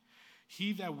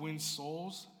 he that wins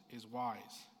souls is wise,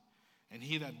 and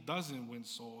he that doesn't win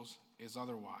souls is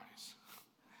otherwise.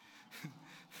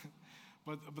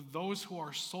 But those who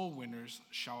are soul winners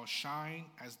shall shine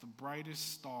as the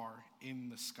brightest star in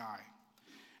the sky.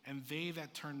 And they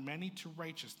that turn many to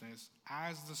righteousness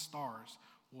as the stars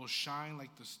will shine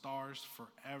like the stars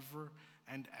forever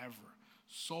and ever.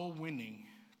 Soul winning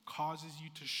causes you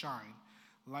to shine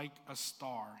like a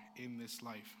star in this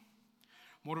life.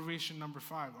 Motivation number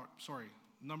 5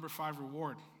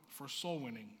 reward for soul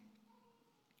winning.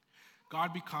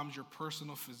 God becomes your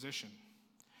personal physician.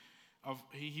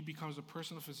 He becomes a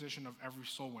personal physician of every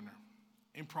soul winner.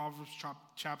 In Proverbs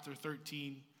chapter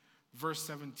 13, verse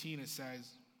 17, it says,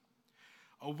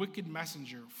 a wicked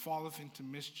messenger falleth into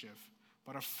mischief,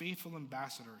 but a faithful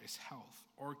ambassador is health,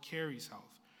 or carries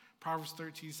health. Proverbs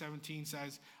 13:17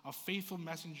 says, a faithful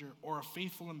messenger or a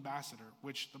faithful ambassador,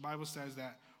 which the Bible says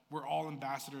that we're all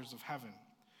ambassadors of heaven,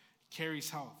 carries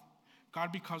health.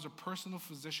 God becomes a personal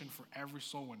physician for every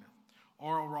soul winner.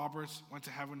 Oral Roberts went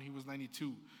to heaven when he was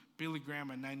 92. Billy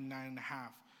Graham at 99 and a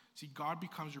half. See, God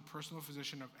becomes your personal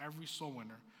physician of every soul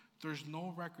winner. There's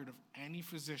no record of any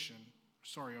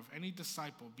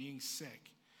disciple being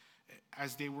sick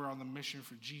as they were on the mission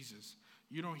for Jesus.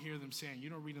 You don't hear them saying, you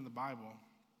don't read in the Bible,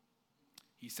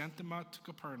 he sent them out to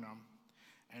Capernaum,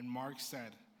 and Mark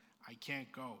said, I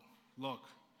can't go. Look,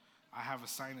 I have a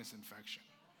sinus infection.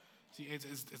 See,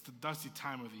 it's the dusty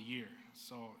time of the year,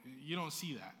 so you don't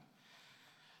see that.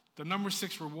 The number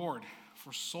 6 reward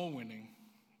for soul winning,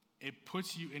 it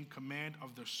puts you in command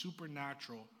of the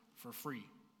supernatural for free.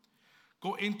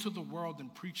 Go into the world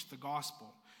and preach the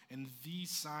gospel, and these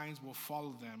signs will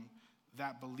follow them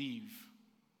that believe.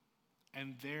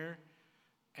 And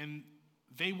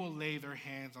they will lay their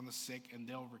hands on the sick and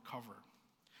they'll recover.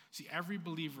 See, every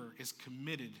believer is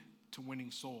committed to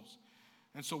winning souls.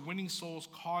 And so winning souls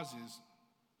causes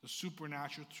the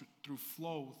supernatural to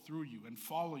flow through you and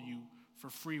follow you for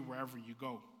free wherever you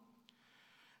go.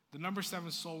 The number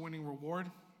 7 soul winning reward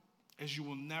is you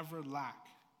will never lack.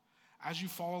 As you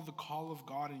follow the call of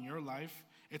God in your life,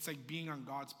 it's like being on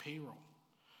God's payroll.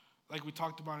 Like we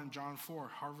talked about in John 4,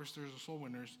 harvesters or soul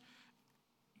winners,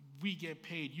 we get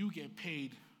paid, you get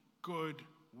paid good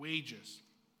wages.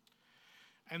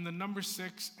 And the number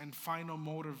 6 and final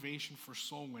motivation for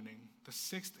soul winning, the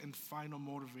 6th and final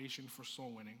motivation for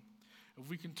soul winning, if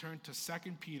we can turn to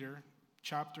 2 Peter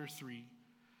chapter 3,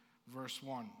 verse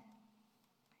 1.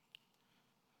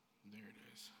 There it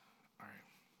is. All right.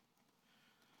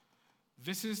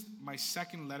 This is my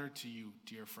second letter to you,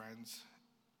 dear friends.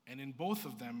 And in both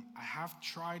of them, I have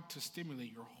tried to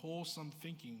stimulate your wholesome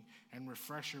thinking and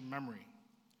refresh your memory.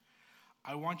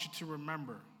 I want you to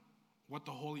remember what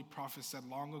the holy prophet said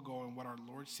long ago and what our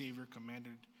Lord Savior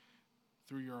commanded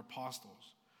through your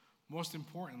apostles. Most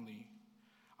importantly,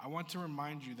 I want to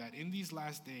remind you that in these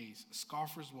last days,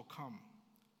 scoffers will come,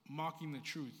 mocking the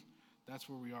truth. That's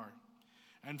where we are.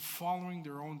 And following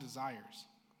their own desires.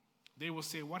 They will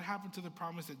say, what happened to the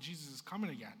promise that Jesus is coming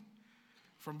again?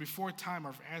 From before time,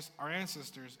 our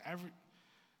ancestors,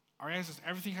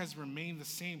 everything has remained the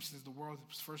same since the world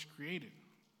was first created.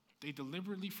 They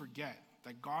deliberately forget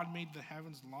that God made the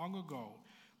heavens long ago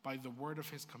by the word of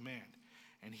his command.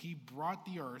 And he brought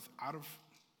the earth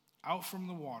out from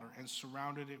the water and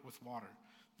surrounded it with water.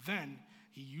 Then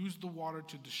he used the water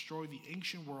to destroy the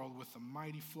ancient world with a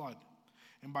mighty flood.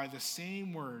 And by the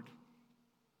same word,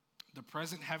 the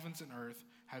present heavens and earth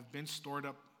have been stored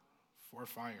up for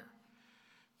fire.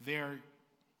 They are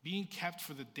being kept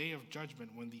for the day of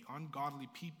judgment when the ungodly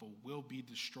people will be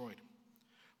destroyed.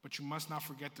 But you must not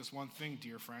forget this one thing,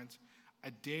 dear friends.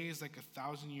 A day is like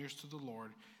 1,000 years to the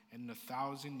Lord, and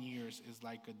 1,000 years is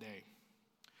like a day.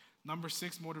 Number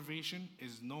 6 motivation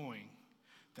is knowing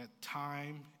that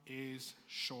time is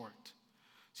short.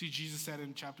 See, Jesus said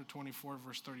in chapter 24,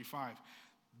 verse 35,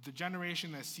 the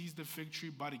generation that sees the fig tree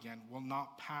bud again will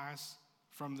not pass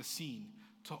from the scene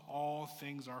till all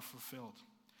things are fulfilled.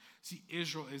 See,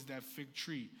 Israel is that fig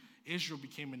tree. Israel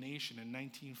became a nation in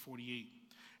 1948.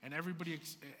 And everybody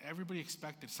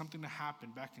expected something to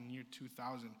happen back in year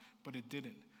 2000, but it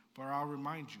didn't. But I'll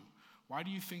remind you, why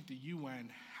do you think the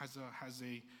UN has a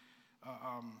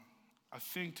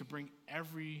thing to bring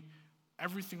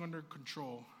everything under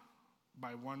control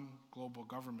by one global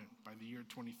government by the year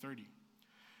 2030?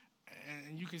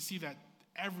 And you can see that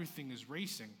everything is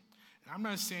racing. And I'm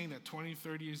not saying that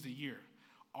 2030 is the year.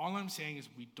 All I'm saying is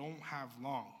we don't have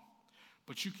long.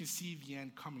 But you can see the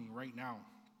end coming right now.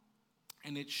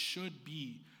 And it should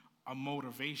be a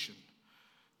motivation.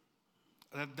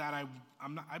 I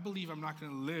believe I'm not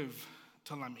going to live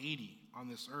till I'm 80. on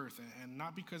this earth. And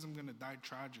not because I'm going to die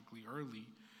tragically early,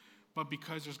 but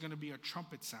because there's going to be a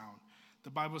trumpet sound. The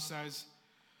Bible says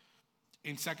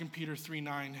in 2 Peter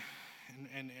 3:9,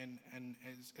 and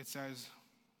it says,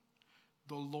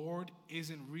 the Lord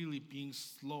isn't really being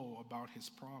slow about his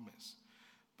promise,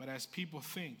 but as people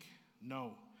think,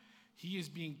 no, he is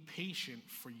being patient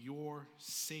for your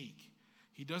sake.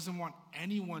 He doesn't want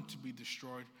anyone to be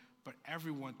destroyed, but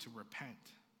everyone to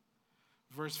repent.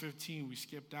 Verse 15, we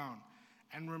skip down.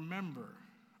 And remember,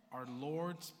 our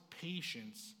Lord's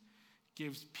patience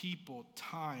gives people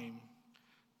time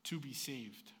to be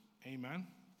saved. Amen?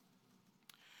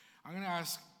 I'm going to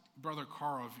ask Brother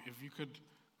Carl if you could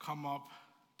come up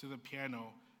to the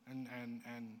piano and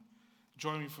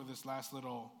join me for this last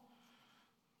little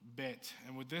bit.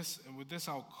 And with this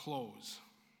I'll close.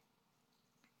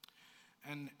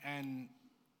 And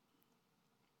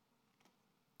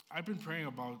I've been praying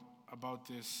about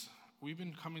this. We've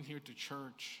been coming here to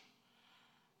church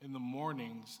in the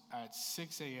mornings at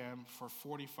 6 a.m. for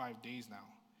 45 days now.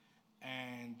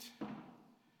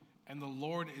 And the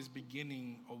Lord is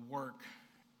beginning a work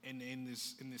in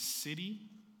this city,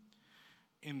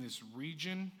 in this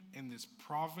region, in this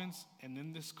province, and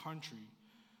in this country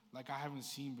like I haven't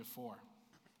seen before.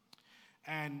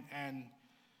 And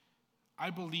I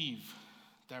believe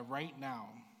that right now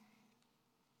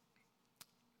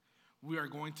we are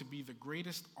going to be the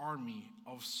greatest army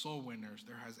of soul winners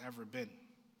there has ever been.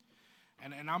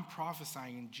 And I'm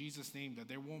prophesying in Jesus' name that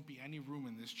there won't be any room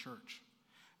in this church.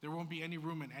 There won't be any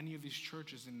room in any of these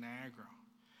churches in Niagara.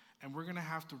 And we're going to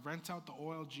have to rent out the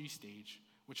OLG stage,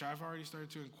 which I've already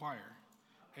started to inquire.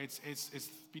 It's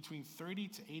between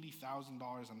 $30,000 to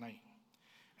 $80,000 a night.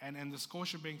 And the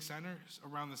Scotiabank Center is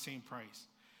around the same price.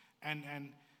 And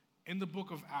in the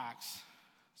book of Acts,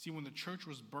 see, when the church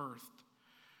was birthed,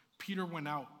 Peter went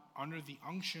out under the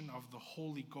unction of the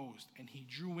Holy Ghost, and he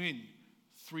drew in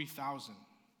 3,000.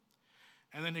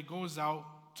 And then it goes out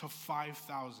to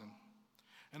 5,000.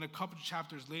 And a couple of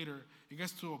chapters later, it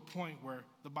gets to a point where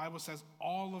the Bible says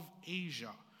all of Asia,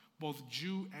 both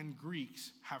Jew and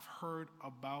Greeks, have heard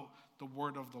about the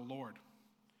word of the Lord.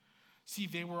 See,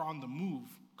 they were on the move,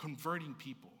 converting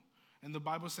people. And the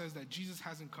Bible says that Jesus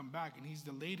hasn't come back, and he's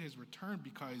delayed his return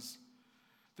because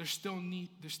there's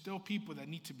still people that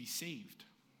need to be saved.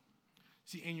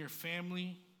 See, in your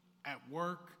family, at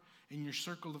work, in your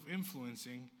circle of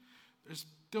influencing, there's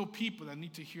still people that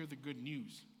need to hear the good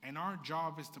news. And our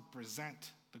job is to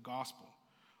present the gospel.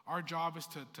 Our job is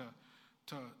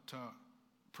to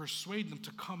persuade them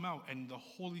to come out, and the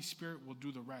Holy Spirit will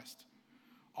do the rest.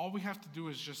 All we have to do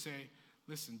is just say,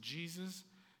 listen, Jesus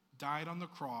died on the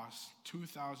cross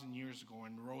 2,000 years ago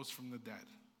and rose from the dead.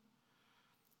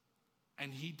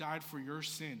 And he died for your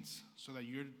sins so that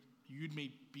you'd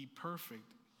may be perfect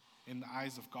in the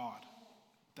eyes of God.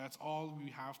 That's all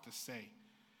we have to say.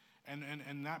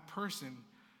 And that person,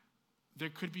 they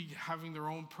could be having their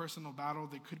own personal battle.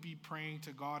 They could be praying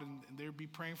to God, and they'd be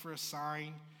praying for a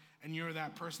sign, and you're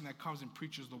that person that comes and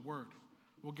preaches the word.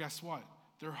 Well, guess what?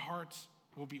 Their hearts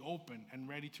will be open and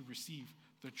ready to receive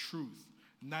the truth.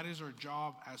 And that is our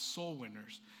job as soul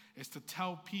winners, is to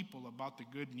tell people about the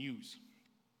good news.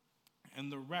 And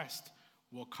the rest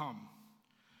will come.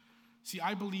 See,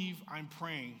 I believe and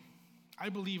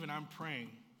I'm praying.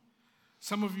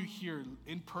 Some of you here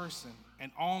in person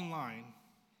and online,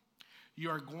 you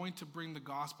are going to bring the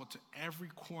gospel to every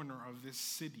corner of this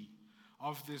city,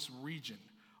 of this region,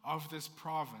 of this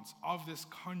province, of this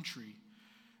country.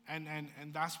 And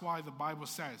that's why the Bible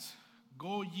says,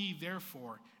 go ye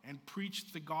therefore and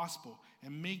preach the gospel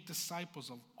and make disciples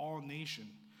of all nations.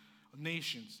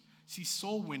 See,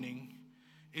 soul winning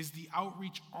is the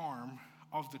outreach arm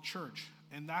of the church.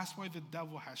 And that's why the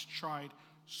devil has tried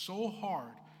so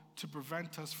hard to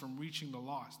prevent us from reaching the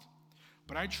lost.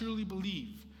 But I truly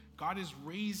believe God is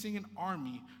raising an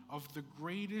army of the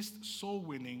greatest soul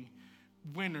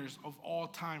winners of all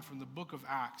time from the book of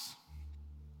Acts.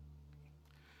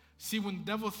 See, when the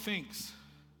devil thinks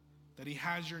that he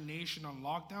has your nation on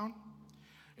lockdown,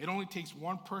 it only takes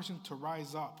one person to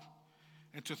rise up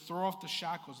and to throw off the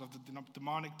shackles of the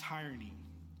demonic tyranny.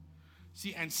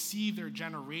 See, and see their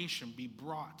generation be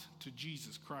brought to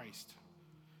Jesus Christ.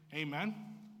 Amen?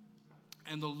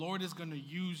 And the Lord is going to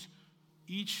use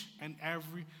each and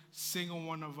every single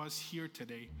one of us here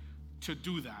today to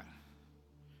do that.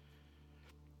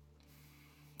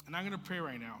 And I'm going to pray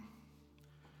right now.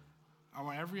 I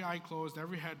want every eye closed,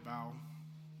 every head bowed.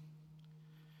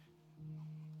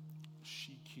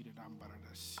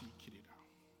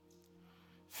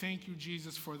 Thank you,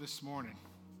 Jesus, for this morning.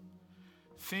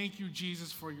 Thank you,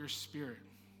 Jesus, for your spirit.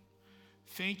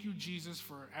 Thank you, Jesus,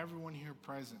 for everyone here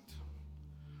present.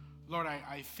 Lord,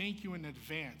 I thank you in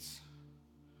advance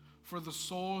for the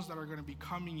souls that are going to be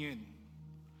coming in.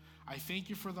 I thank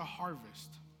you for the harvest.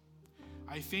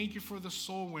 I thank you for the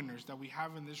soul winners that we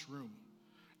have in this room.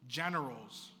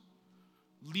 Generals,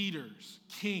 leaders,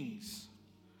 kings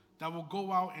that will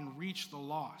go out and reach the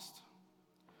lost.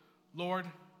 Lord,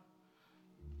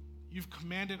 you've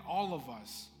commanded all of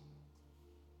us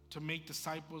to make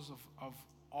disciples of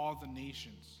all the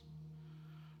nations.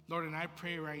 Lord, and I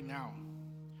pray right now,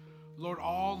 Lord,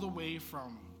 all the way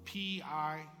from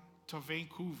PEI to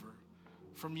Vancouver,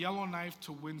 from Yellowknife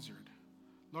to Windsor,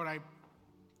 Lord,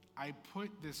 I put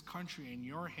this country in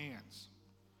your hands.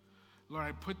 Lord,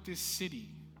 I put this city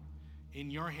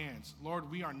in your hands. Lord,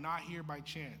 we are not here by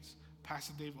chance.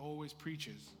 Pastor Dave always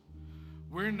preaches.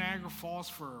 We're in Niagara Falls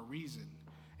for a reason,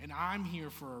 and I'm here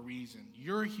for a reason.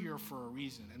 You're here for a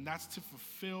reason, and that's to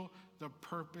fulfill the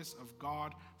purpose of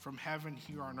God from heaven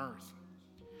here on earth,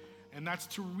 and that's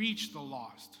to reach the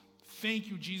lost. Thank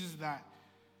you, Jesus, that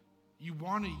you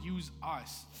want to use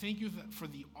us. Thank you for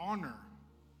the honor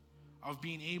of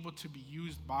being able to be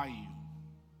used by you.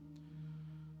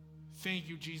 Thank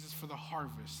you, Jesus, for the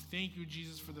harvest. Thank you,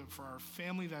 Jesus, for our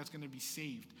family that's going to be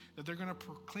saved, that they're going to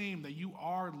proclaim that you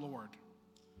are Lord.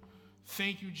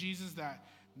 Thank you, Jesus, that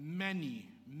many,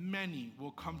 many will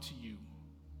come to you.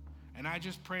 And I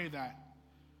just pray that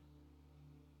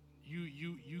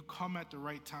you come at the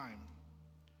right time.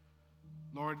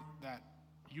 Lord, that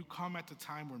you come at the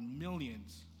time where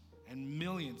millions and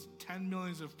millions, 10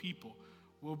 millions of people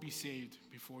will be saved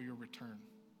before your return.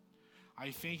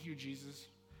 I thank you, Jesus,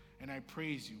 and I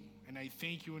praise you, and I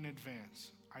thank you in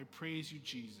advance. I praise you,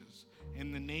 Jesus.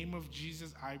 In the name of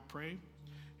Jesus, I pray.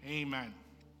 Amen.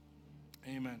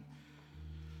 Amen.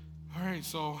 All right,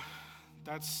 so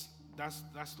that's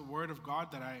the word of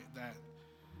God that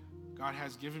God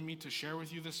has given me to share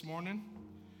with you this morning.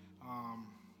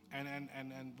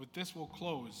 And with this, we'll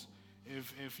close.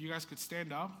 If you guys could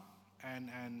stand up,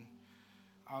 and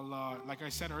I'll like I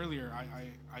said earlier,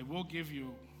 I will give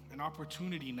you an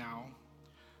opportunity now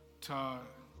to,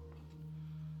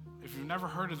 if you've never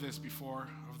heard of this before,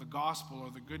 of the gospel or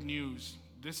the good news,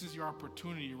 this is your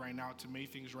opportunity right now to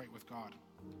make things right with God.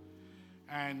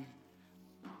 And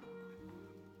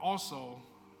also,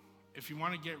 if you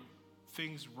want to get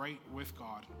things right with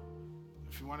God,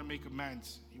 if you want to make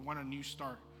amends, you want a new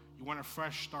start, you want a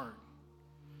fresh start,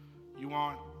 you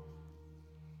want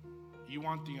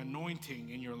the anointing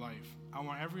in your life, I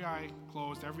want every eye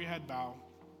closed, every head bowed.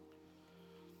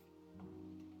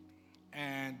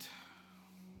 And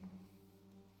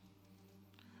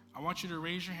I want you to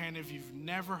raise your hand if you've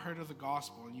never heard of the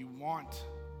gospel and you want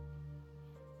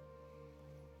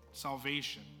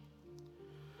salvation.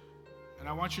 And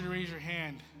I want you to raise your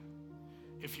hand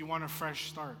if you want a fresh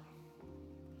start.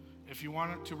 If you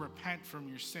want to repent from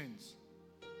your sins.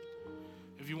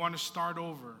 If you want to start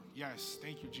over. Yes,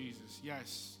 thank you, Jesus.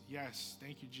 Yes, yes,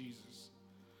 thank you, Jesus.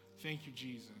 Thank you,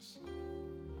 Jesus.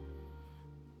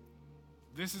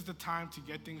 This is the time to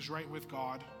get things right with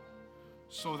God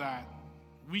so that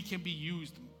we can be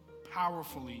used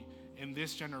powerfully in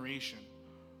this generation.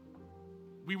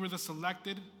 We were the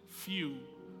selected few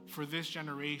for this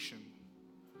generation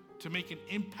to make an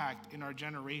impact in our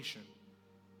generation,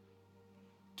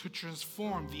 to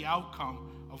transform the outcome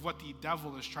of what the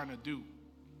devil is trying to do.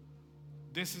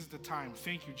 This is the time.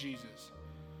 Thank you, Jesus.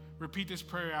 Repeat this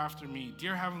prayer after me.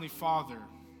 Dear Heavenly Father,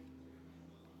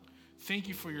 thank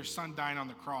you for your Son dying on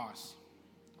the cross.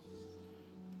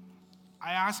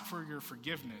 I ask for your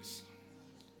forgiveness.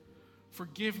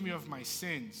 Forgive me of my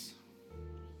sins.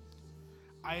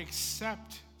 I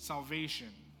accept salvation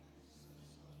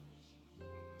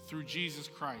through Jesus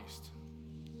Christ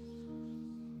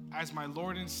as my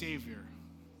Lord and Savior.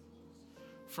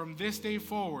 From this day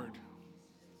forward,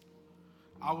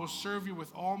 I will serve you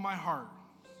with all my heart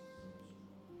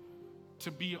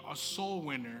to be a soul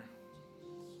winner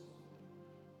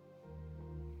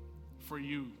for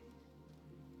you.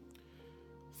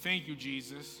 Thank you,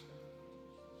 Jesus.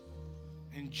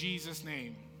 In Jesus'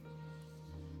 name,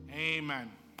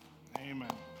 amen.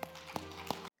 Amen.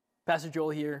 Pastor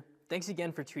Joel here. Thanks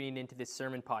again for tuning into this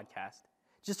sermon podcast.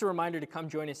 Just a reminder to come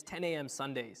join us 10 a.m.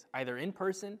 Sundays, either in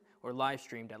person or live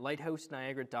streamed at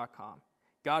lighthouseniagara.com.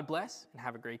 God bless and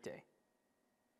have a great day.